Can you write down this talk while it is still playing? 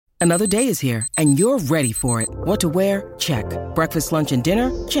Another day is here, and you're ready for it. What to wear? Check. Breakfast, lunch, and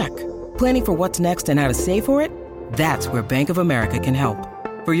dinner? Check. Planning for what's next and how to save for it? That's where Bank of America can help.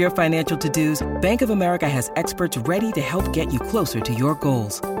 For your financial to-dos, Bank of America has experts ready to help get you closer to your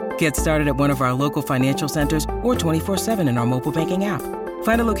goals. Get started at one of our local financial centers or 24/7 in our mobile banking app.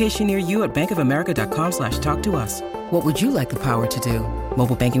 Find a location near you at bankofamerica.com/talktous. What would you like the power to do?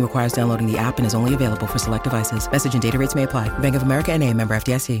 Mobile banking requires downloading the app and is only available for select devices. Message and data rates may apply. Bank of America N.A., member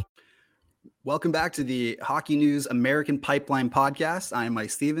FDIC. Welcome back to the Hockey News American Pipeline podcast. I am Mike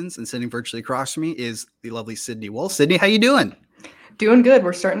Stevens, and sitting virtually across from me is the lovely Sydney Wolf. Sydney, how you doing? Doing good.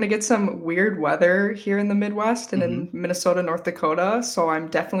 We're starting to get some weird weather here in the Midwest and in Minnesota, North Dakota. So I'm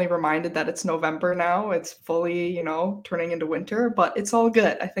definitely reminded that it's November now. It's fully, turning into winter, but it's all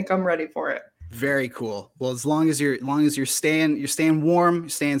good. I think I'm ready for it. Very cool. Well, as long as you're staying warm, you're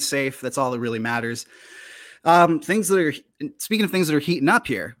staying safe. That's all that really matters. Speaking of things that are heating up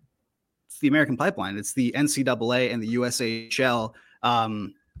here, it's the American Pipeline. It's the NCAA and the USHL.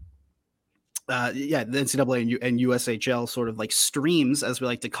 The NCAA and USHL sort of like streams, as we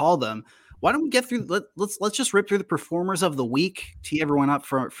like to call them. Why don't we get through? Let's just rip through the performers of the week. Tee everyone up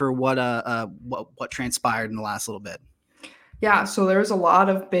for what transpired in the last little bit. Yeah, so there's a lot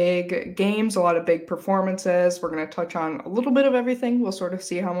of big games, a lot of big performances. We're going to touch on a little bit of everything. We'll sort of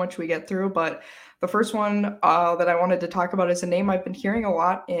see how much we get through. But the first one that I wanted to talk about is a name I've been hearing a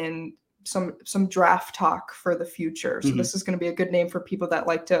lot in some draft talk for the future. So this is going to be a good name for people that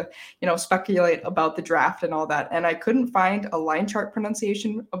like to, speculate about the draft and all that. And I couldn't find a line chart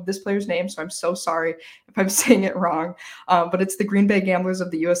pronunciation of this player's name, so I'm so sorry if I'm saying it wrong. But it's the Green Bay Gamblers of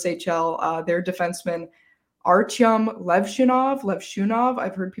the USHL. Their defenseman Artyom Levshunov.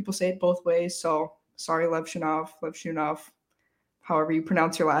 I've heard people say it both ways, so sorry, Levshunov, however you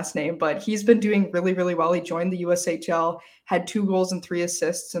pronounce your last name, but he's been doing really, really well. He joined the USHL, had 2 goals and 3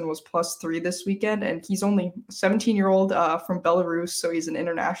 assists, and was +3 this weekend. And he's only a 17-year-old from Belarus, so he's an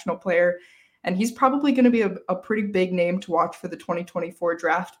international player. And he's probably going to be a pretty big name to watch for the 2024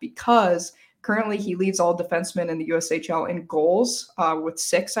 draft because currently he leads all defensemen in the USHL in goals with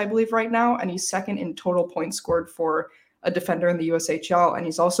 6, I believe, right now. And he's second in total points scored for a defender in the USHL. And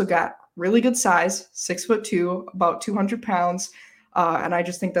he's also got really good size, 6'2", about 200 pounds. And I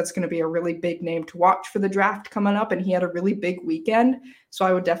just think that's going to be a really big name to watch for the draft coming up. And he had a really big weekend. So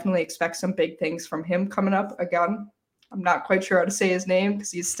I would definitely expect some big things from him coming up. Again, I'm not quite sure how to say his name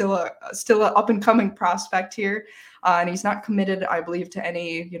because he's still a up and coming prospect here. And he's not committed, I believe, to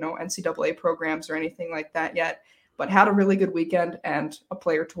any, NCAA programs or anything like that yet, but had a really good weekend and a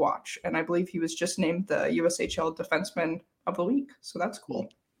player to watch. And I believe he was just named the USHL Defenseman of the Week. So that's cool.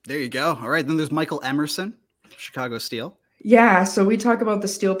 There you go. All right. Then there's Michael Emerson, Chicago Steel. Yeah, so we talk about the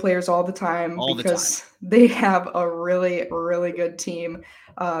Steel players all the time because they have a really, really good team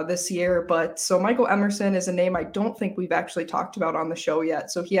this year. But so Michael Emerson is a name I don't think we've actually talked about on the show yet.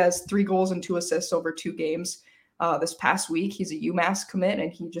 So he has 3 goals and 2 assists over 2 games this past week. He's a UMass commit,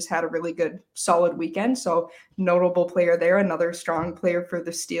 and he just had a really good, solid weekend. So notable player there, another strong player for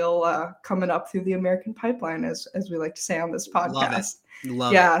the Steel coming up through the American Pipeline, as we like to say on this podcast.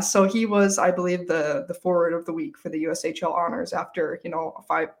 Love it. So he was, I believe, the forward of the week for the USHL honors after,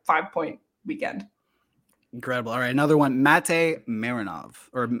 a five-point weekend. Incredible. All right, another one, Mate Marinov,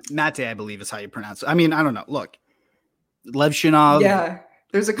 or Mate, I believe is how you pronounce it. I mean, I don't know. Look, Levshunov. Yeah,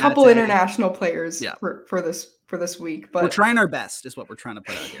 there's a couple international players for this week, but we're trying our best is what we're trying to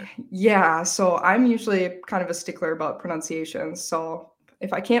put out here. Yeah, so I'm usually kind of a stickler about pronunciations. So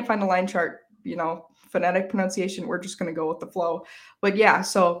if I can't find a line chart, phonetic pronunciation, we're just going to go with the flow. But yeah,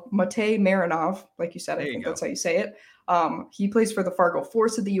 so Matej Marinov, like you said, I think that's how you say it. He plays for the Fargo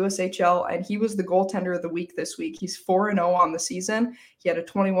Force of the USHL, and he was the goaltender of the week this week. He's 4-0 on the season. He had a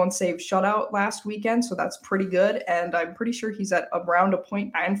 21-save shutout last weekend, so that's pretty good. And I'm pretty sure he's at around a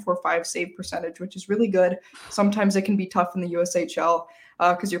 .945 save percentage, which is really good. Sometimes it can be tough in the USHL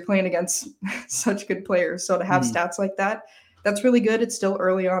because you're playing against such good players. So to have stats like that, that's really good. It's still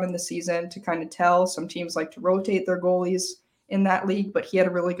early on in the season to kind of tell. Some teams like to rotate their goalies in that league, but he had a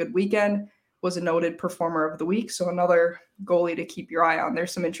really good weekend, was a noted performer of the week. So another goalie to keep your eye on.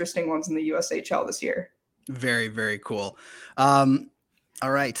 There's some interesting ones in the USHL this year. Very, very cool. All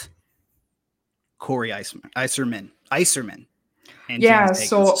right. Corey Iserman. And yeah,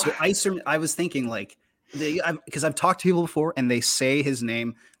 so Iserman, I was thinking because I've talked to people before and they say his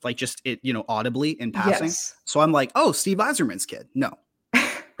name audibly in passing. Yes. So I'm like, oh, Steve Yzerman's kid. No,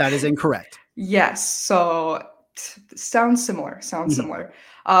 that is incorrect. Yes. So sounds similar.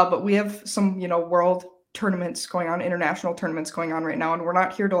 But we have some, world tournaments going on, international tournaments going on right now, and we're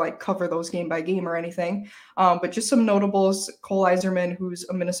not here to like cover those game by game or anything, but just some notables: Cole Iserman, who's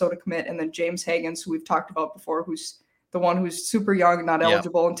a Minnesota commit, and then James Hagens, who we've talked about before, who's the one who's super young, not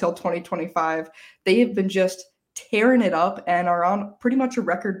eligible until 2025. They have been just tearing it up and are on pretty much a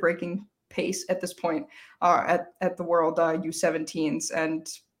record-breaking pace at this point at the World U17s, and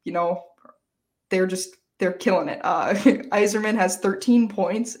they're killing it. Iserman has 13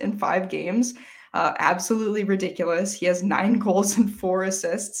 points in 5 games. Absolutely ridiculous. He has 9 goals and 4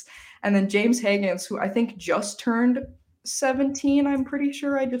 assists. And then James Hagens, who I think just turned 17, I'm pretty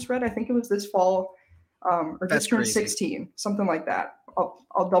sure I just read. I think it was this fall, or That's just turned crazy. 16, something like that.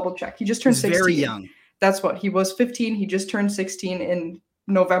 I'll double check. He just turned 16. Very young. That's what he was, 15. He just turned 16 in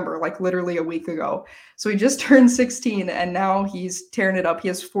November, like literally a week ago. So he just turned 16 and now he's tearing it up. He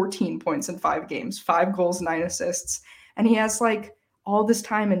has 14 points in 5 games, 5 goals, 9 assists. And he has like all this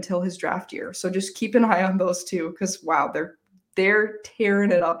time until his draft year. So just keep an eye on those two, because wow, they're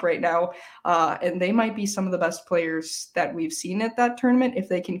tearing it up right now. And they might be some of the best players that we've seen at that tournament if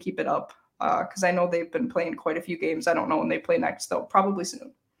they can keep it up. Because I know they've been playing quite a few games. I don't know when they play next, though. Probably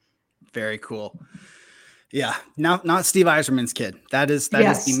soon. Very cool. Yeah, not Steve Yzerman's kid. That is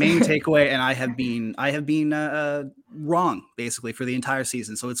the main takeaway, and I have been wrong basically for the entire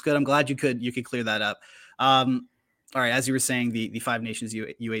season. So it's good. I'm glad you could clear that up. All right, as you were saying, the 5 Nations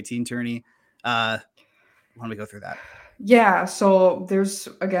U18 tourney. Why don't we go through that? Yeah, so there's,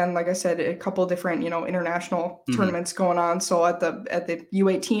 again, like I said, a couple different, international tournaments going on. So at the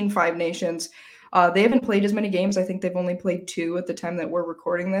U18 5 Nations, they haven't played as many games. I think they've only played 2 at the time that we're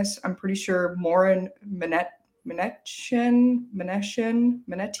recording this. I'm pretty sure Morin Menetian.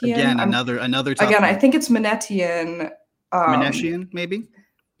 Again, another tough again, one. I think it's Menetian. Menetian, maybe?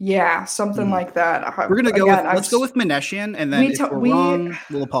 Yeah, something like that. We're gonna go. Let's go with Menetian, and then if we're wrong,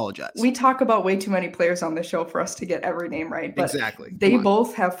 we'll apologize. We talk about way too many players on the show for us to get every name right. But exactly. They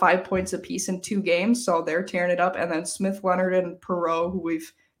both have 5 points apiece in 2 games, so they're tearing it up. And then Smith, Leonard, and Perot, who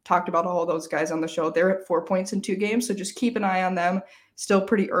we've talked about all those guys on the show, they're at 4 points in 2 games. So just keep an eye on them. Still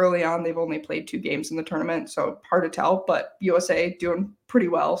pretty early on. They've only played 2 games in the tournament, so hard to tell. But USA doing pretty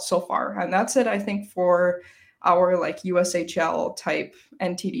well so far, and that's it, I think, for our like USHL type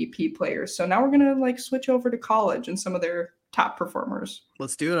NTDP players. So now we're gonna like switch over to college and some of their top performers.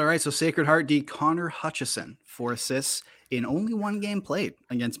 Let's do it. All right. So Sacred Heart D Connor Hutchison, 4 assists in only 1 game played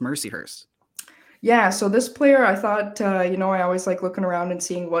against Mercyhurst. Yeah, so this player, I thought, I always like looking around and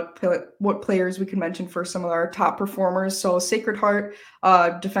seeing what players we can mention for some of our top performers. So Sacred Heart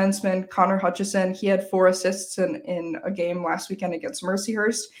defenseman Connor Hutchison, he had 4 assists in a game last weekend against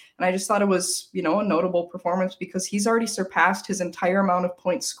Mercyhurst. And I just thought it was, a notable performance because he's already surpassed his entire amount of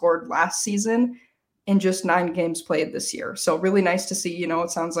points scored last season in just 9 games played this year. So really nice to see,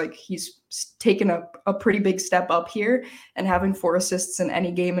 it sounds like he's taken a pretty big step up here, and having 4 assists in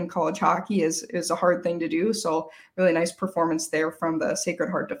any game in college hockey is a hard thing to do. So really nice performance there from the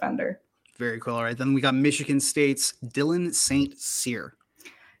Sacred Heart defender. Very cool. All right. Then we got Michigan State's Dylan St. Cyr.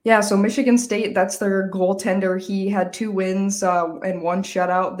 Yeah, so Michigan State, that's their goaltender. He had 2 wins and 1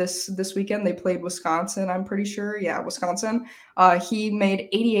 shutout this weekend. They played Wisconsin, I'm pretty sure. Yeah, Wisconsin. He made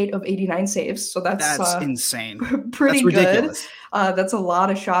 88 of 89 saves, so that's insane. Pretty that's good. Ridiculous. That's a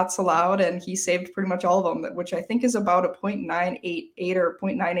lot of shots allowed, and he saved pretty much all of them, which I think is about a .988 or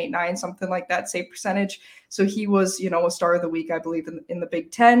 .989, something like that save percentage. So he was, a star of the week, I believe, in the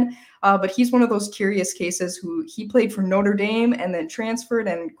Big Ten. But he's one of those curious cases who he played for Notre Dame and then transferred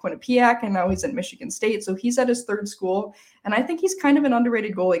and Quinnipiac, and now he's at Michigan State. So he's at his 3rd school. And I think he's kind of an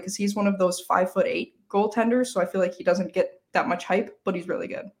underrated goalie because he's one of those 5'8" goaltenders. So I feel like he doesn't get that much hype, but he's really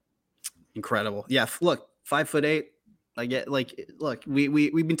good. Incredible. Yeah. Look, 5'8". I get look,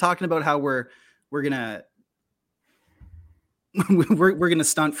 we've been talking about how we're gonna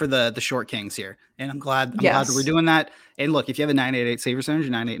stunt for the short kings here, and I'm glad that we're doing that. And look, if you have a 988 save percentage,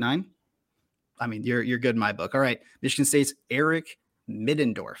 989, I mean you're good in my book. All right, Michigan State's Eric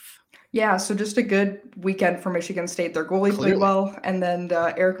Middendorf. Yeah, so just a good weekend for Michigan State. Their goalie played well, and then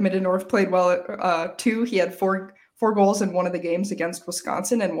Eric Middendorf played well too. He had four goals in one of the games against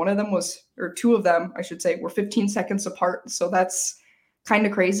Wisconsin, and one of them or 2 of them, I should say, were 15 seconds apart. So that's kind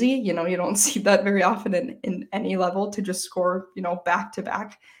of crazy. You don't see that very often in any level to just score,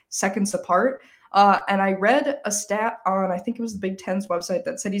 back-to-back seconds apart. And I read a stat on, I think it was the Big Ten's website,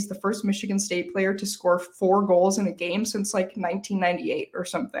 that said he's the first Michigan State player to score 4 goals in a game since like 1998 or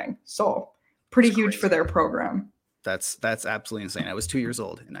something. So pretty huge crazy for their program. That's absolutely insane. I was 2 years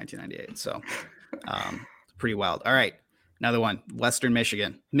old in 1998. So, pretty wild. All right. Another one, Western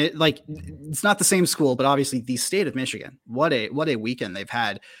Michigan. Like, it's not the same school, but obviously the state of Michigan. What a weekend they've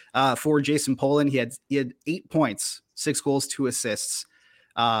had. For Jason Poland, he had 8 points, 6 goals, 2 assists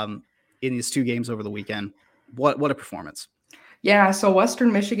in these 2 games over the weekend. What a performance. Yeah, so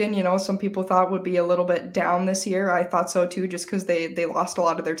Western Michigan, some people thought would be a little bit down this year. I thought so too, just because they lost a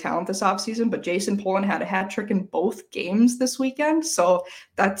lot of their talent this offseason. But Jason Poland had a hat trick in both games this weekend, so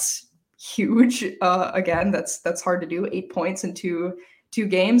that's huge. Again, that's hard to do. 8 points in two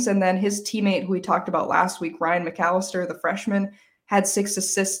games, and then his teammate, who we talked about last week, Ryan McAllister, the freshman, had 6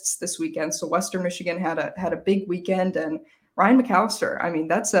 assists this weekend. So Western Michigan had a big weekend, and Ryan McAllister, I mean,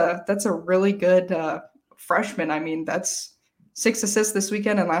 that's a really good freshman. I mean, that's 6 assists this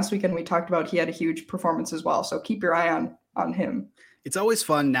weekend, and last weekend we talked about he had a huge performance as well. So keep your eye on him. It's always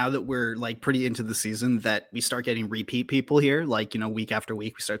fun now that we're like pretty into the season that we start getting repeat people here. Like, week after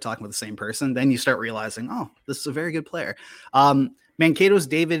week, we start talking with the same person. Then you start realizing, oh, this is a very good player. Mankato's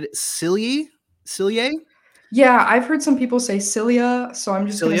David Cillier. Yeah, I've heard some people say Cilia, so I'm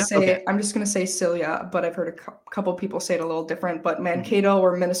just going to say Okay. I'm just going to say Cilia, but I've heard a couple people say it a little different. But Mankato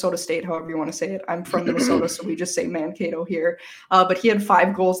or Minnesota State, however you want to say it. I'm from Minnesota, so we just say Mankato here. But he had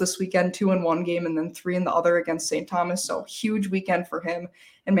 5 goals this weekend, 2 in one game, and then 3 in the other against St. Thomas. So huge weekend for him.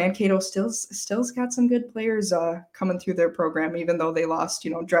 And Mankato still's got some good players coming through their program, even though they lost,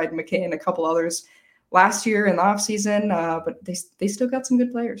 Dryden McKay and a couple others last year in the offseason. But they still got some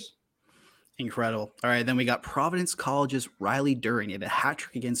good players. Incredible. All right, then we got Providence College's Riley During. He had a hat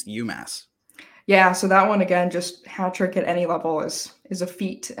trick against UMass. Yeah, so that one again, just hat trick at any level is a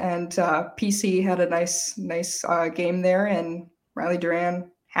feat. And PC had a nice game there, and Riley Duran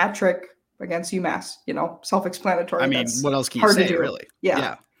hat trick against UMass. Self-explanatory. I mean, what else can you say, really?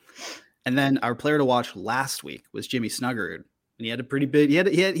 Yeah. And then our player to watch last week was Jimmy Snuggerud, and he had a pretty big.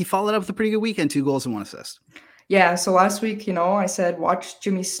 He followed up with a pretty good weekend, 2 goals and 1 assist. Yeah, so last week, I said watch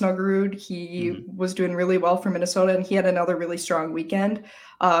Jimmy Snuggerud. He was doing really well for Minnesota, and he had another really strong weekend.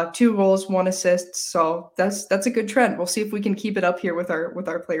 2 goals, 1 assist. So that's a good trend. We'll see if we can keep it up here with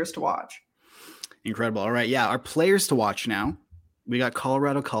our players to watch. Incredible. All right, yeah, our players to watch now. We got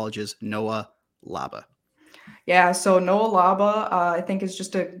Colorado College's Noah Laba. Yeah, so Noah Laba, I think, is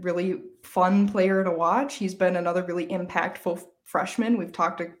just a really fun player to watch. He's been another really impactful freshman. We've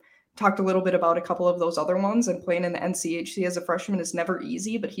talked a little bit about a couple of those other ones, and playing in the NCHC as a freshman is never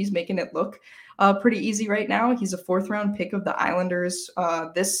easy, but he's making it look pretty easy right now. He's a 4th-round pick of the Islanders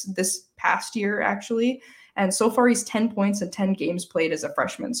this past year, actually. And so far, he's 10 points in 10 games played as a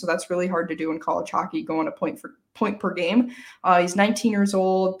freshman. So that's really hard to do in college hockey, going a point per game. He's 19 years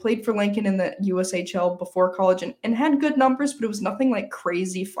old, played for Lincoln in the USHL before college, and had good numbers, but it was nothing like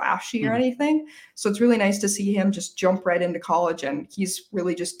crazy flashy or anything. So it's really nice to see him just jump right into college, and he's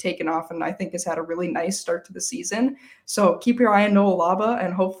really just taken off, and I think has had a really nice start to the season. So keep your eye on Noah Laba,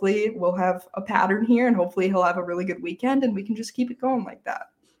 and hopefully we'll have a pattern here, and hopefully he'll have a really good weekend, and we can just keep it going like that.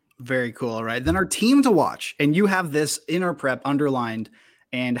 Very cool. All right. Then our team to watch, and you have this in our prep underlined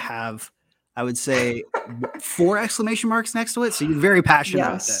and have, I would say, 4 exclamation marks next to it. So you're very passionate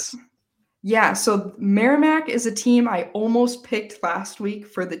about this. Yeah. So Merrimack is a team I almost picked last week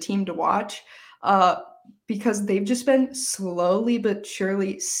for the team to watch because they've just been slowly but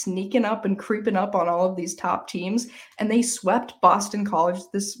surely sneaking up and creeping up on all of these top teams. And they swept Boston College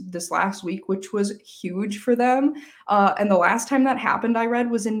this last week, which was huge for them. And the last time that happened, I read,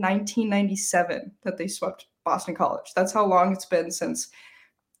 was in 1997 that they swept Boston College. That's how long it's been since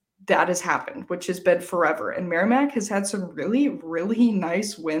that has happened, which has been forever. And Merrimack has had some really, really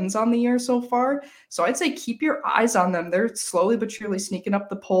nice wins on the year so far. So I'd say keep your eyes on them. They're slowly but surely sneaking up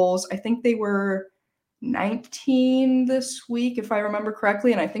the polls. I think they were 19 this week, if I remember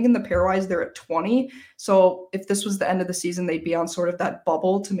correctly. And I think in the pairwise, they're at 20. So if this was the end of the season, they'd be on sort of that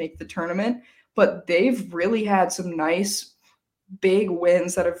bubble to make the tournament. But they've really had some nice big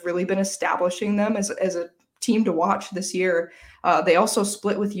wins that have really been establishing them as a team to watch this year. They also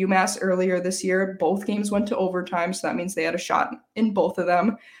split with UMass earlier this year. Both games went to overtime, so that means they had a shot in both of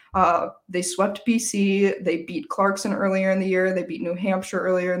them. They swept BC. They beat Clarkson earlier in the year. They beat New Hampshire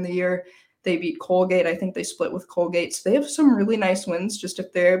earlier in the year. They beat Colgate. I think they split with Colgate. So they have some really nice wins. Just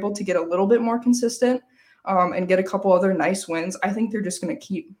if they're able to get a little bit more consistent and get a couple other nice wins, I think they're just going to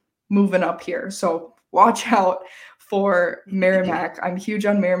keep moving up here. So watch out for Merrimack. I'm huge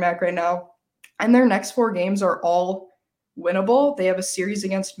on Merrimack right now. And their next 4 games are all winnable. They have a series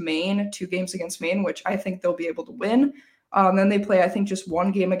against Maine, 2 games against Maine, which I think they'll be able to win. Then they play, I think, just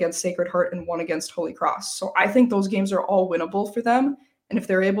 1 game against Sacred Heart and 1 against Holy Cross. So I think those games are all winnable for them. And if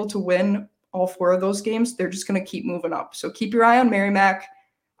they're able to win all 4 of those games, they're just going to keep moving up. So keep your eye on Merrimack.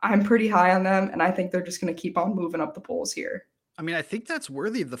 I'm pretty high on them, and I think they're just going to keep on moving up the polls here. I mean, I think that's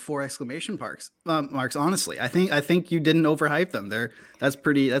worthy of the 4 exclamation marks. Honestly, I think you didn't overhype them. That's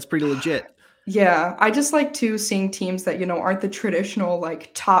pretty legit. Yeah, I just like to seeing teams that, aren't the traditional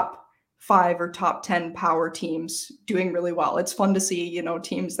like top 5 or top 10 power teams doing really well. It's fun to see,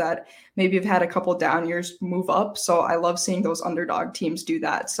 teams that maybe have had a couple down years move up. So I love seeing those underdog teams do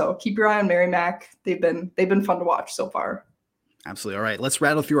that. So keep your eye on Merrimack. They've been fun to watch so far. Absolutely. All right, let's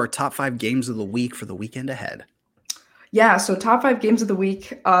rattle through our top 5 games of the week for the weekend ahead. Yeah, so top 5 games of the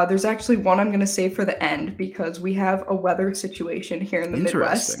week. There's actually one I'm going to save for the end because we have a weather situation here in the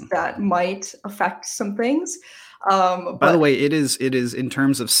Midwest that might affect some things. By the way, it is in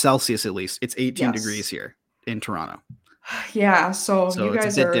terms of Celsius, at least it's 18 degrees here in Toronto. Yeah, so you guys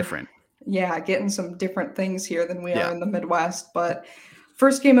it's a bit different. Yeah, getting some different things here than we are in the Midwest. But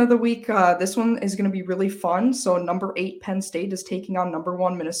first game of the week, this one is going to be really fun. So number 8 Penn State is taking on number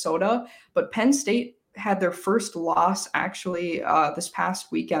 1 Minnesota, but Penn State had their first loss actually this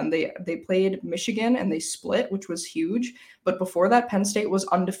past weekend. They played Michigan and they split, which was huge. But before that, Penn State was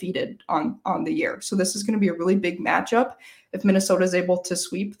undefeated on the year. So this is going to be a really big matchup. If Minnesota is able to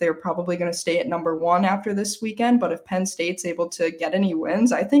sweep, they're probably going to stay at number 1 after this weekend. But if Penn State's able to get any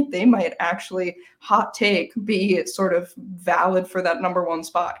wins, I think they might actually, hot take, be sort of valid for that number 1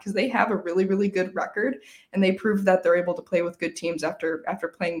 spot because they have a really, really good record. And they proved that they're able to play with good teams after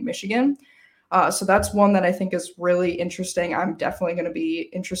playing Michigan. So that's one that I think is really interesting. I'm definitely going to be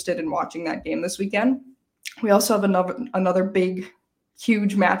interested in watching that game this weekend. We also have another big,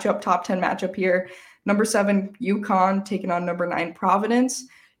 huge matchup, top 10 matchup here. Number 7, UConn taking on number 9, Providence.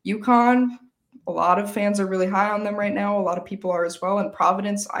 UConn, a lot of fans are really high on them right now. A lot of people are as well. And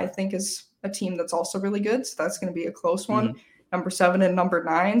Providence, I think, is a team that's also really good. So that's going to be a close one. Mm-hmm. Number 7 and number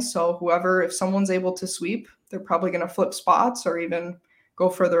 9. So if someone's able to sweep, they're probably going to flip spots or even go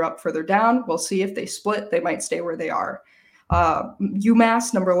further up, further down. We'll see if they split. They might stay where they are.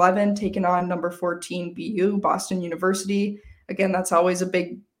 UMass, number 11, taking on number 14, BU, Boston University. Again, that's always a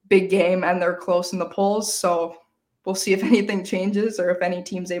big game, and they're close in the polls. So we'll see if anything changes or if any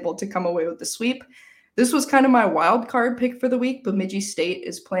team's able to come away with the sweep. This was kind of my wild card pick for the week. Bemidji State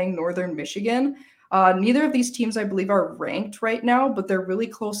is playing Northern Michigan. Neither of these teams, I believe, are ranked right now, but they're really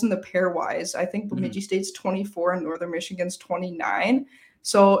close in the pairwise. I think Bemidji State's 24 and Northern Michigan's 29.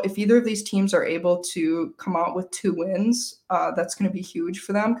 So if either of these teams are able to come out with 2 wins, that's going to be huge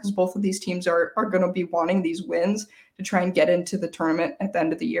for them because both of these teams are going to be wanting these wins to try and get into the tournament at the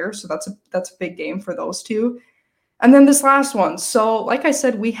end of the year. So that's a big game for those two. And then this last one. So like I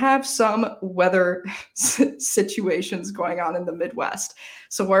said, we have some weather situations going on in the Midwest.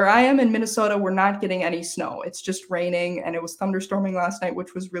 So where I am in Minnesota, we're not getting any snow. It's just raining, and it was thunderstorming last night,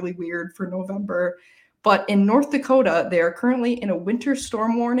 which was really weird for November. But in North Dakota, they are currently in a winter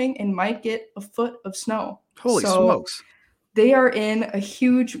storm warning and might get a foot of snow. Holy smokes. They are in a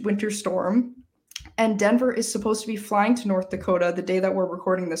huge winter storm. And Denver is supposed to be flying to North Dakota the day that we're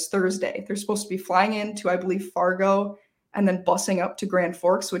recording this Thursday. They're supposed to be flying into, I believe, Fargo and then busing up to Grand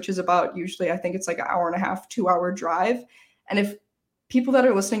Forks, which is about usually, I think it's like an hour and a half, 2-hour drive. And if people that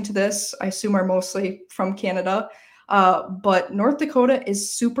are listening to this, I assume are mostly from Canada, but North Dakota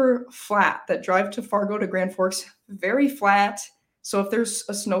is super flat. That drive to Fargo to Grand Forks, very flat. So if there's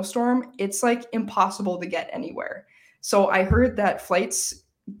a snowstorm, it's like impossible to get anywhere. So I heard that flights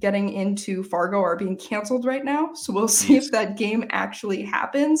getting into Fargo are being canceled right now. So we'll see if that game actually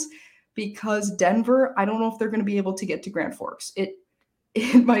happens because Denver, I don't know if they're going to be able to get to Grand Forks. It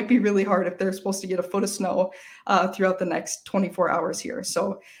might be really hard if they're supposed to get a foot of snow throughout the next 24 hours here.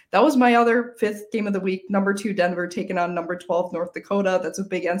 So that was my other 5th game of the week. Number 2, Denver taking on number 12, North Dakota. That's a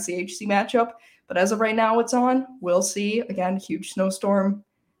big NCHC matchup. But as of right now, it's on. We'll see. Again, huge snowstorm.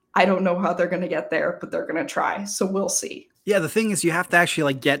 I don't know how they're going to get there, but they're going to try. So we'll see. Yeah, the thing is you have to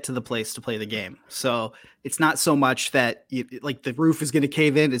actually get to the place to play the game. So it's not so much that the roof is going to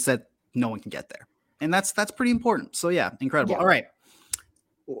cave in. It's that no one can get there. And that's pretty important. So yeah, incredible. Yeah. All right.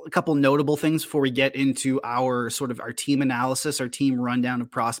 A couple notable things before we get into our team analysis, our team rundown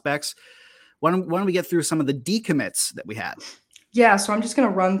of prospects. Why don't we get through some of the decommits that we had? Yeah, so I'm just going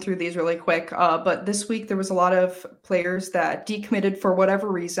to run through these really quick. But this week there was a lot of players that decommitted for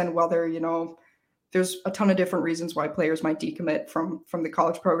whatever reason, whether, there's a ton of different reasons why players might decommit from the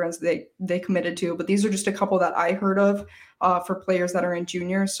college programs they committed to. But these are just a couple that I heard of for players that are in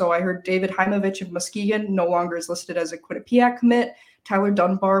juniors. So I heard David Heimovich of Muskegon no longer is listed as a Quinnipiac commit. Tyler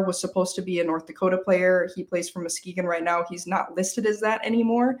Dunbar was supposed to be a North Dakota player. He plays for Muskegon right now. He's not listed as that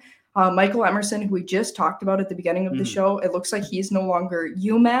anymore. Michael Emerson, who we just talked about at the beginning of the show, it looks like he's no longer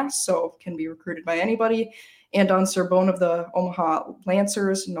UMass, so can be recruited by anybody. Andon Sorbonne of the Omaha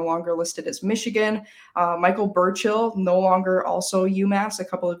Lancers, no longer listed as Michigan. Michael Burchill, no longer also UMass, a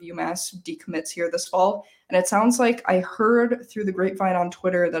couple of UMass decommits here this fall. And it sounds like I heard through the grapevine on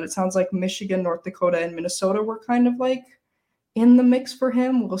Twitter that it sounds like Michigan, North Dakota, and Minnesota were kind of like in the mix for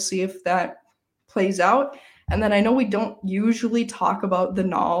him. We'll see if that plays out. And then I know we don't usually talk about the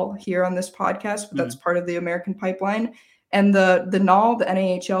NAL here on this podcast, but that's part of the American pipeline. And the NAL, the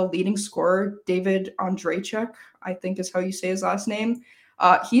NAHL leading scorer, David Ondrejchuk, I think is how you say his last name.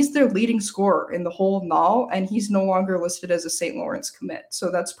 He's their leading scorer in the whole NAL, and he's no longer listed as a St. Lawrence commit. So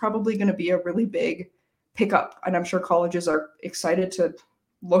that's probably going to be a really big pickup. And I'm sure colleges are excited to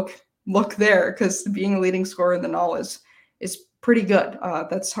look there, because being a leading scorer in the NAL is pretty good.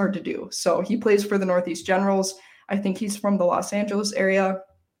 That's hard to do. So he plays for the Northeast Generals. I think he's from the Los Angeles area.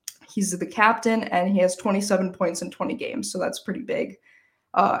 He's the captain, and he has 27 points in 20 games. So that's pretty big.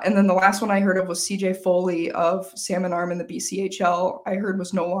 And then the last one I heard of was CJ Foley of Salmon Arm in the BCHL. I heard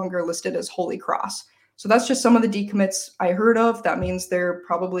was no longer listed as Holy Cross. So that's just some of the decommits I heard of. That means they're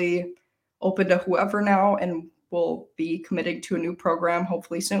probably open to whoever now and will be committing to a new program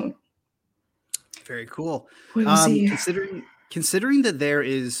hopefully soon. Very cool. We'll see. Considering that there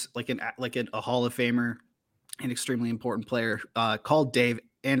is a Hall of Famer, an extremely important player called Dave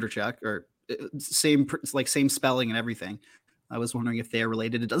Andreychuk, or same spelling and everything. I was wondering if they are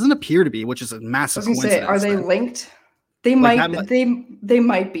related. It doesn't appear to be, which is a massive coincidence. Are they linked? They might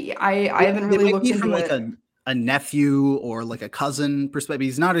be. I haven't really looked into it. A nephew or like a cousin perspective.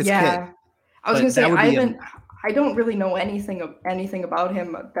 He's not his kid. I was gonna say I don't really know anything about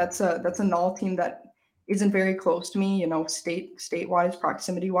him. That's a NAL team that isn't very close to me, state-wise,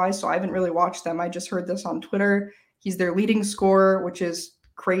 proximity-wise. So I haven't really watched them. I just heard this on Twitter. He's their leading scorer, which is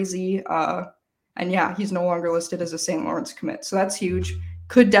crazy. And yeah, he's no longer listed as a St. Lawrence commit. So that's huge.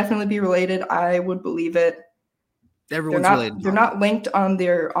 Could definitely be related. I would believe it. Everyone's related. They're not linked on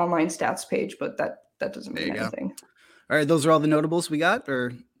their online stats page, but that doesn't mean anything. All right, those are all the notables we got,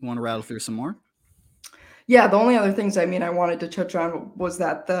 or you want to rattle through some more? Yeah, the only other things I wanted to touch on was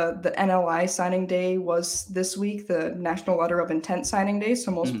that the NLI signing day was this week, the National Letter of Intent signing day.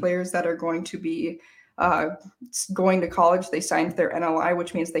 So most players that are going to be going to college, they signed their NLI,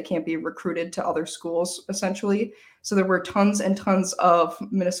 which means they can't be recruited to other schools, essentially. So there were tons and tons of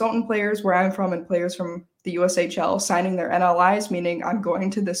Minnesotan players where I'm from and players from the USHL signing their NLIs, meaning I'm going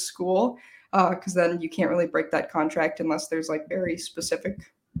to this school, because then you can't really break that contract unless there's like very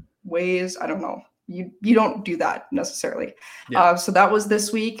specific ways. I don't know. You don't do that necessarily. Yeah. So that was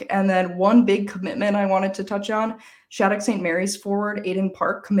this week. And then one big commitment I wanted to touch on, Shattuck St. Mary's forward Aiden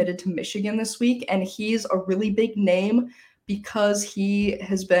Park committed to Michigan this week. And he's a really big name because he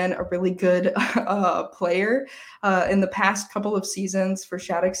has been a really good player in the past couple of seasons for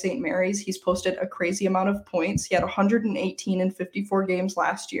Shattuck St. Mary's. He's posted a crazy amount of points. He had 118 in 54 games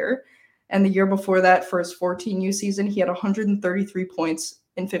last year. And the year before that, for his 14U season, he had 133 points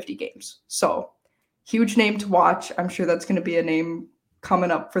in 50 games. So huge name to watch. I'm sure that's going to be a name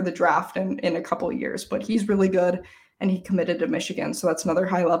coming up for the draft in a couple of years, but he's really good and he committed to Michigan. So that's another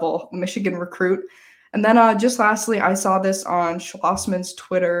high level Michigan recruit. And then just lastly, I saw this on Schlossman's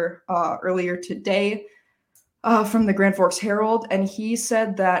Twitter earlier today from the Grand Forks Herald. And he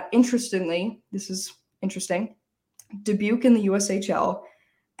said that, interestingly, this is interesting, Dubuque in the USHL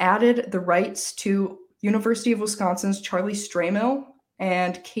added the rights to University of Wisconsin's Charlie Stramill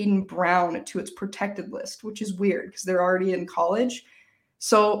and Caden Brown to its protected list, which is weird because they're already in college.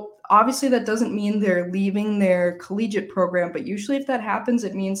 So obviously that doesn't mean they're leaving their collegiate program, but usually if that happens,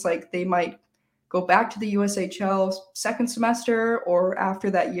 it means like they might go back to the USHL second semester, or after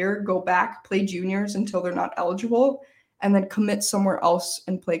that year, go back, play juniors until they're not eligible, and then commit somewhere else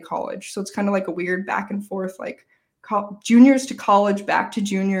and play college. So it's kind of like a weird back and forth, like juniors to college, back to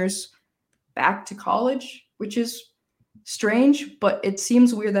juniors, back to college, which is strange, but it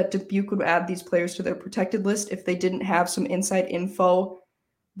seems weird that Dubuque would add these players to their protected list if they didn't have some inside info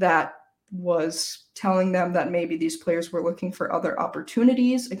that was telling them that maybe these players were looking for other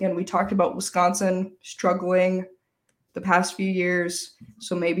opportunities. Again, we talked about Wisconsin struggling the past few years,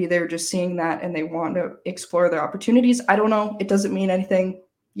 so maybe they're just seeing that and they want to explore their opportunities. I don't know. It doesn't mean anything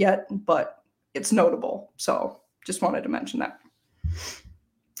yet, but it's notable. So just wanted to mention that.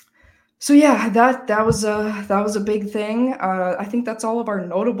 So yeah, that was a big thing. I think that's all of our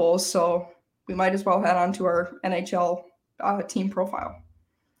notables. So we might as well head on to our NHL team profile,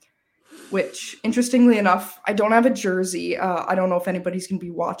 which interestingly enough, I don't have a jersey. I don't know if anybody's going to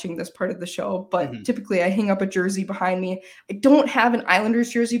be watching this part of the show, but typically I hang up a jersey behind me. I don't have an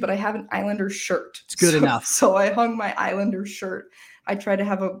Islanders jersey, but I have an Islanders shirt. It's good enough. So I hung my Islanders shirt. I try to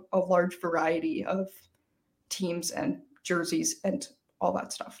have a large variety of teams and jerseys and all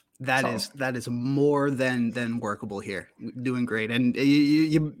that stuff. That is more than workable here. Doing great, and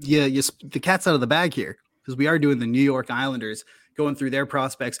you the cat's out of the bag here, because we are doing the New York Islanders, going through their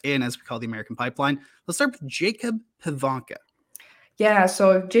prospects in, as we call, the American pipeline. Let's start with Jacob Pivanka. Yeah,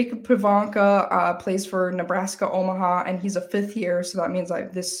 so Jacob Pivanka plays for Nebraska Omaha, and he's a fifth year, so that means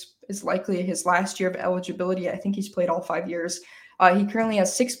this is likely his last year of eligibility. I think he's played all 5 years. He currently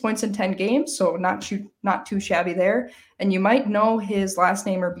has 6 points in 10 games, so not too shabby there. And you might know his last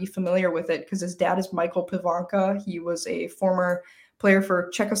name or be familiar with it because his dad is Michael Pivanka. He was a former player for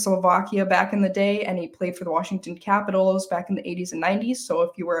Czechoslovakia back in the day, and he played for the Washington Capitals back in the 80s and 90s. So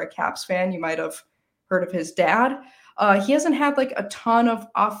if you were a Caps fan, you might have heard of his dad. He hasn't had like a ton of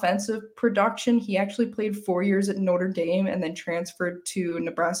offensive production. He actually played 4 years at Notre Dame and then transferred to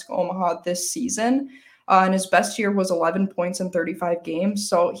Nebraska Omaha this season. And his best year was 11 points in 35 games.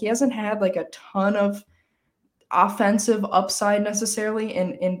 So he hasn't had like a ton of offensive upside necessarily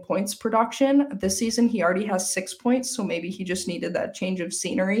in points production. This season, he already has 6 points. So maybe he just needed that change of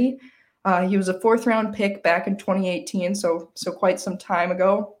scenery. He was a 4th round pick back in 2018. So quite some time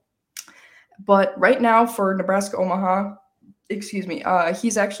ago. But right now for Nebraska Omaha,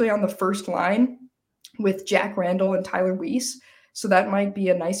 he's actually on the first line with Jack Randall and Tyler Weiss. So that might be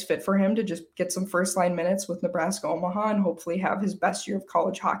a nice fit for him to just get some first line minutes with Nebraska Omaha and hopefully have his best year of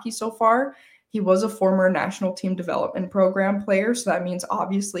college hockey so far. He was a former national team development program player, so that means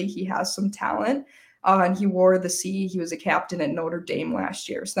obviously he has some talent. And he wore the C. He was a captain at Notre Dame last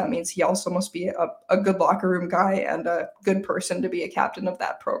year. So that means he also must be a good locker room guy and a good person to be a captain of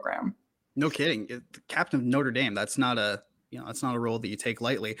that program. No kidding. The captain of Notre Dame. That's not a role that you take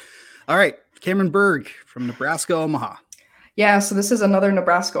lightly. All right. Cameron Berg from Nebraska Omaha. Yeah, so this is another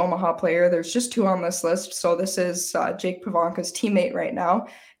Nebraska Omaha player. There's just 2 on this list. So this is Jake Pivanka's teammate right now.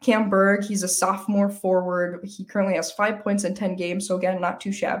 Cam Berg, he's a sophomore forward. He currently has 5 points in 10 games. So again, not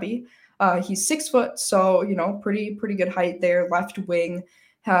too shabby. He's 6 foot. So, pretty good height there. Left wing.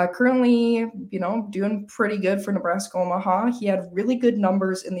 Currently, doing pretty good for Nebraska Omaha. He had really good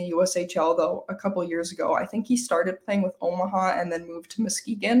numbers in the USHL, though, a couple years ago. I think he started playing with Omaha and then moved to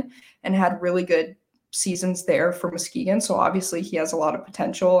Muskegon and had really good seasons there for Muskegon. So obviously he has a lot of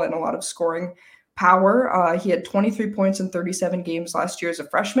potential and a lot of scoring power. He had 23 points in 37 games last year as a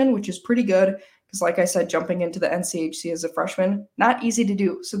freshman, which is pretty good because, like I said, jumping into the NCHC as a freshman, not easy to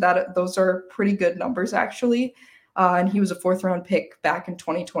do. So those are pretty good numbers, actually. And he was a 4th round pick back in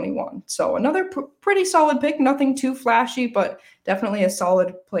 2021. So another pretty solid pick, nothing too flashy, but definitely a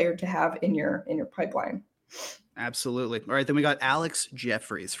solid player to have in your pipeline. Absolutely. All right, then we got Alex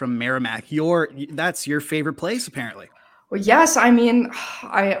Jeffries from Merrimack. That's your favorite place, apparently. Well, yes. I mean,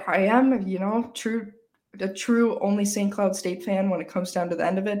 I am, a true only St. Cloud State fan when it comes down to the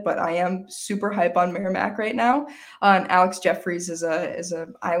end of it, but I am super hype on Merrimack right now. And Alex Jeffries is a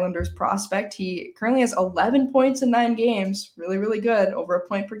Islanders prospect. He currently has 11 points in 9 games. Really, really good. Over a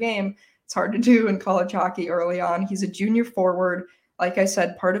point per game. It's hard to do in college hockey early on. He's a junior forward. Like I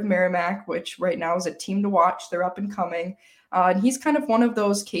said, part of Merrimack, which right now is a team to watch. They're up and coming. And he's kind of one of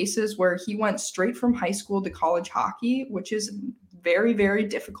those cases where he went straight from high school to college hockey, which is very, very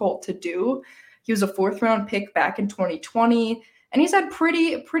difficult to do. He was a 4th round pick back in 2020, and he's had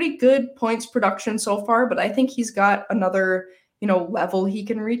pretty good points production so far, but I think he's got another, level he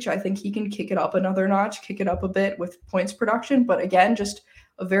can reach. I think he can kick it up another notch, kick it up a bit with points production. But again, just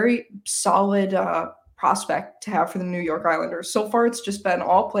a very solid prospect to have for the New York Islanders. So far, it's just been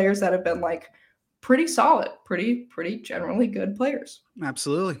all players that have been like pretty solid, pretty generally good players.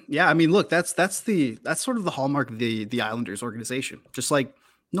 Absolutely. Yeah. I mean, look, that's sort of the hallmark of the Islanders organization. Just like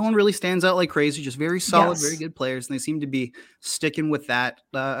no one really stands out like crazy, just very solid, Very good players. And they seem to be sticking with that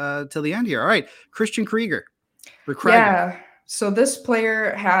till the end here. All right. Christian Krieger. Yeah. So this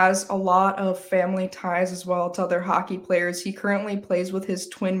player has a lot of family ties as well to other hockey players. He currently plays with his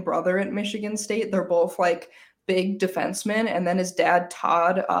twin brother at Michigan State. They're both like big defensemen. And then his dad,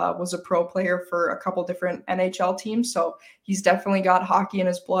 Todd, was a pro player for a couple different NHL teams. So he's definitely got hockey in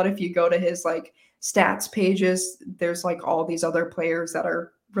his blood. If you go to his like stats pages, there's like all these other players that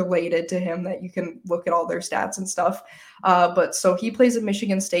are related to him that you can look at all their stats and stuff. But so he plays at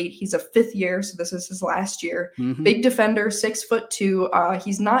Michigan State. He's a 5th year. So this is his last year. Mm-hmm. Big defender, 6'2".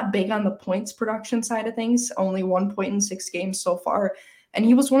 He's not big on the points production side of things, only 1 point in 6 games so far. And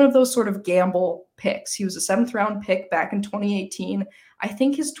he was one of those sort of gamble picks. He was a 7th round pick back in 2018. I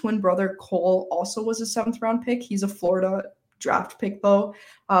think his twin brother Cole also was a 7th round pick. He's a Florida draft pick though.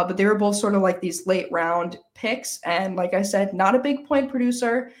 But they were both sort of like these late round picks. And like I said, not a big point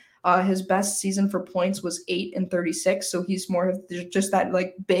producer, His best season for points was 8 and 36. So he's more of just that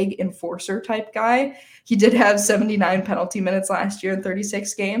like big enforcer type guy. He did have 79 penalty minutes last year in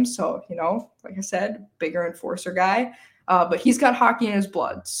 36 games. So, like I said, bigger enforcer guy. But he's got hockey in his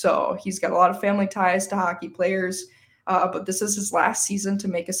blood. So he's got a lot of family ties to hockey players. But this is his last season to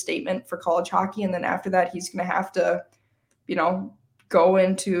make a statement for college hockey. And then after that, he's going to have to, go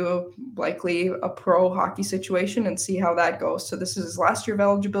into likely a pro hockey situation and see how that goes. So this is his last year of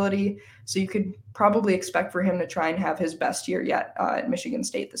eligibility. So you could probably expect for him to try and have his best year yet at Michigan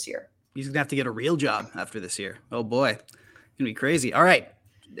State this year. He's going to have to get a real job after this year. Oh boy, it's going to be crazy. All right.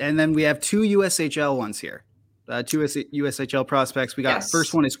 And then we have 2 USHL ones here. 2 USHL prospects. We got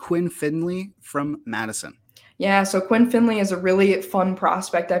First one is Quinn Finley from Madison. Yeah, so Quinn Finley is a really fun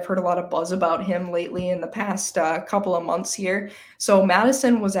prospect. I've heard a lot of buzz about him lately in the past couple of months here. So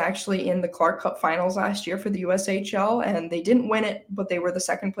Madison was actually in the Clark Cup finals last year for the USHL, and they didn't win it, but they were the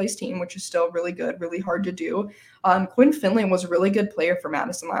second place team, which is still really good, really hard to do. Quinn Finley was a really good player for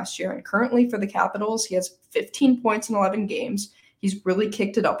Madison last year, and currently for the Capitals, he has 15 points in 11 games. He's really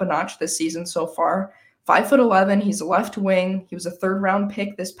kicked it up a notch this season so far. 5'11", he's a left wing. He was a third-round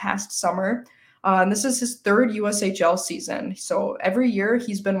pick this past summer. And this is his third USHL season. So every year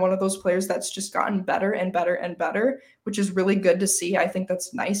he's been one of those players that's just gotten better and better and better, which is really good to see. I think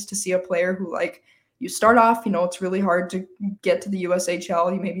that's nice to see a player who, like, you start off, it's really hard to get to the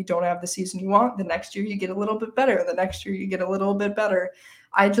USHL. You maybe don't have the season you want. The next year you get a little bit better. The next year you get a little bit better.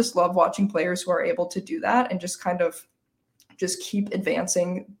 I just love watching players who are able to do that and just kind of just keep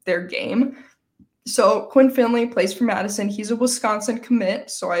advancing their game. So Quinn Finley plays for Madison. He's a Wisconsin commit,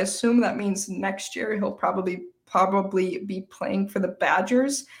 so I assume that means next year he'll probably be playing for the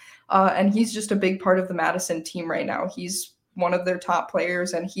Badgers. And he's just a big part of the Madison team right now. He's one of their top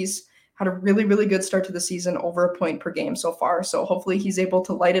players, and he's had a really, really good start to the season, over a point per game so far. So hopefully he's able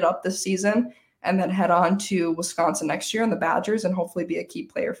to light it up this season and then head on to Wisconsin next year and the Badgers and hopefully be a key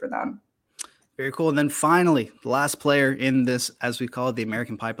player for them. Very cool. And then finally, the last player in this, as we call it, the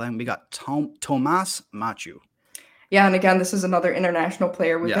American Pipeline, we got Tomas Machu. Yeah, and again, this is another international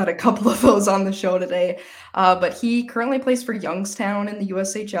player. We've had a couple of those on the show today. But he currently plays for Youngstown in the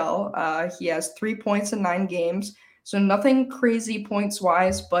USHL. He has 3 points in 9 games. So nothing crazy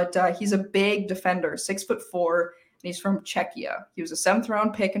points-wise, but he's a big defender, 6'4", and he's from Czechia. He was a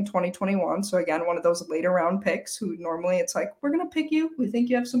 7th-round pick in 2021. So again, one of those later-round picks who normally it's like, we're going to pick you. We think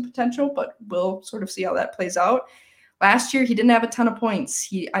you have some potential, but we'll sort of see how that plays out. Last year, he didn't have a ton of points.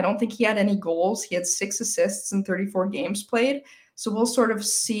 I don't think he had any goals. He had 6 assists in 34 games played. So we'll sort of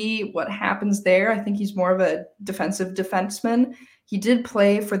see what happens there. I think he's more of a defensive defenseman. He did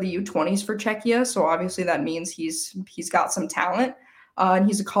play for the U20s for Czechia, so obviously that means he's got some talent. And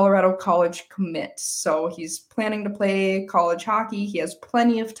he's a Colorado College commit, so he's planning to play college hockey. He has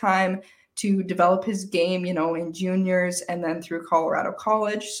plenty of time to develop his game, in juniors and then through Colorado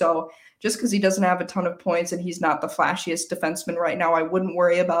College. So just because he doesn't have a ton of points and he's not the flashiest defenseman right now, I wouldn't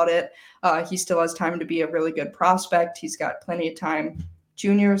worry about it. He still has time to be a really good prospect. He's got plenty of time.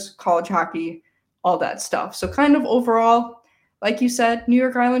 Juniors, college hockey, all that stuff. So kind of overall, like you said, New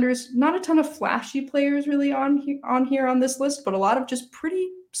York Islanders, not a ton of flashy players really on here on this list, but a lot of just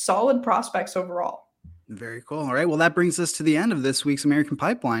pretty solid prospects overall. Very cool. All right. Well, that brings us to the end of this week's American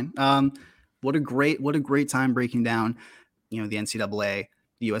Pipeline. What a great time breaking down, the NCAA,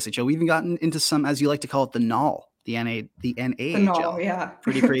 the USHL. We even gotten into some, as you like to call it, the NAHL, the NAHL. The NAHL, yeah.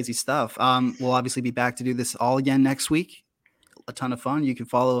 Pretty crazy stuff. We'll obviously be back to do this all again next week. A ton of fun. You can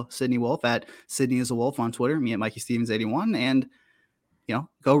follow Sydney Wolf at Sydney is a Wolf on Twitter, me at Mikey Stevens 81, and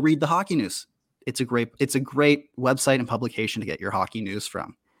go read the hockey news. It's a great website and publication to get your hockey news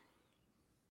from.